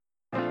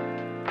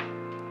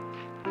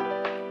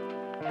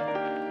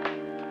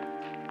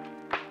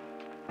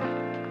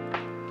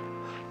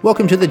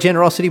Welcome to the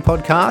Generosity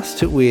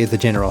Podcast with the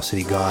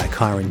Generosity Guy,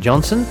 Kyron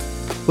Johnson,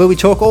 where we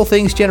talk all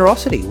things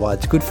generosity, why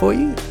it's good for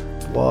you,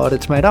 what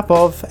it's made up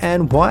of,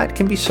 and why it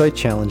can be so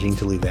challenging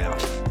to live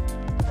out.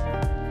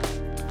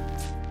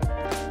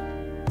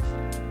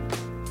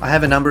 I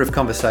have a number of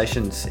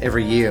conversations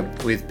every year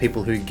with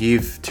people who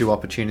give to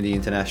Opportunity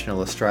International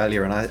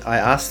Australia, and I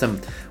ask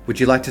them, would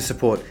you like to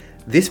support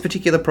this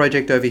particular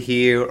project over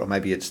here, or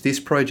maybe it's this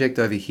project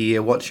over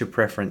here, what's your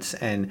preference?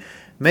 And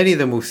many of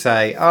them will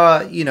say,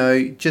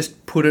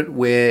 just put it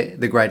where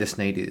the greatest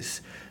need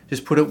is.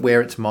 Just put it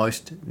where it's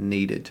most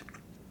needed.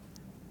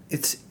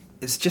 It's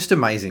just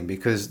amazing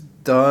because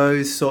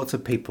those sorts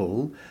of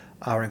people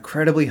are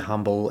incredibly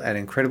humble and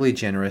incredibly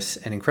generous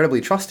and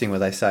incredibly trusting where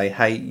they say,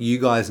 hey, you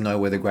guys know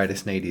where the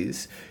greatest need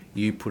is.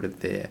 You put it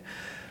there.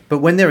 But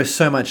when there is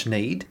so much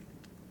need,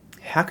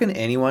 how can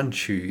anyone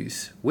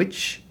choose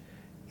which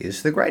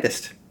is the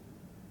greatest?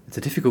 It's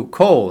a difficult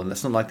call, and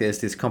it's not like there's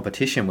this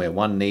competition where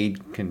one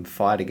need can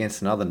fight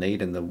against another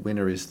need and the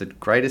winner is the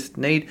greatest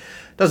need.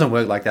 It doesn't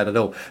work like that at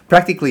all.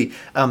 Practically,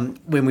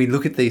 when we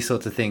look at these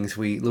sorts of things,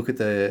 we look at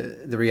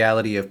the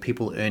reality of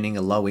people earning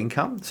a low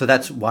income. So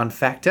that's one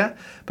factor.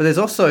 But there's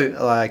also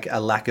like a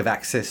lack of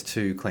access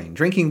to clean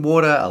drinking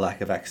water, a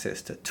lack of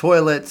access to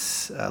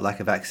toilets, a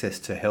lack of access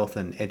to health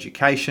and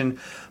education.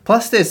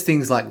 Plus there's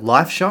things like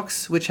life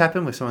shocks which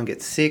happen where someone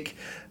gets sick,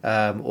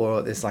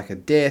 or there's like a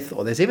death,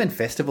 or there's even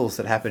festivals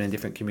that happen in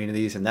different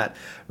communities, and that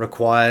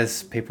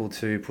requires people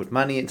to put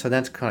money in. So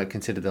that's kind of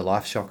considered a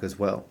life shock as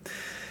well.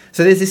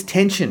 So there's this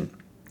tension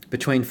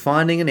between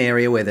finding an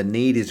area where the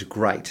need is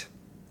great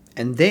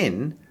and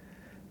then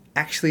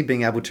actually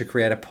being able to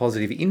create a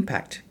positive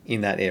impact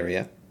in that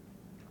area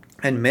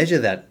and measure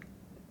that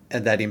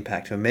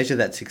impact or measure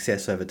that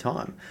success over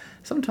time.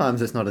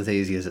 Sometimes it's not as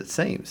easy as it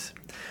seems.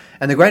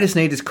 And the greatest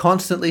need is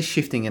constantly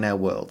shifting in our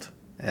world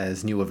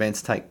as new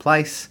events take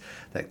place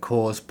that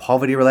cause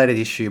poverty-related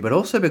issue, but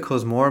also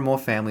because more and more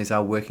families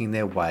are working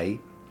their way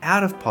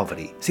out of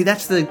poverty. See,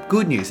 that's the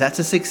good news. That's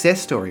a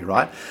success story,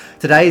 right?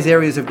 Today's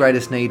areas of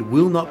greatest need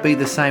will not be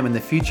the same in the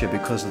future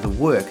because of the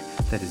work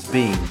that is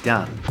being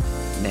done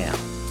now.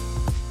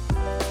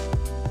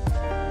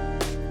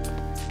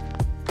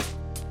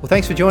 Well,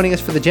 thanks for joining us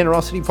for the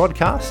Generosity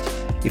Podcast.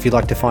 If you'd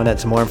like to find out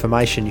some more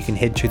information, you can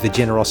head to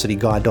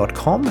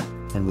thegenerosityguy.com,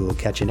 and we will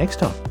catch you next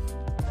time.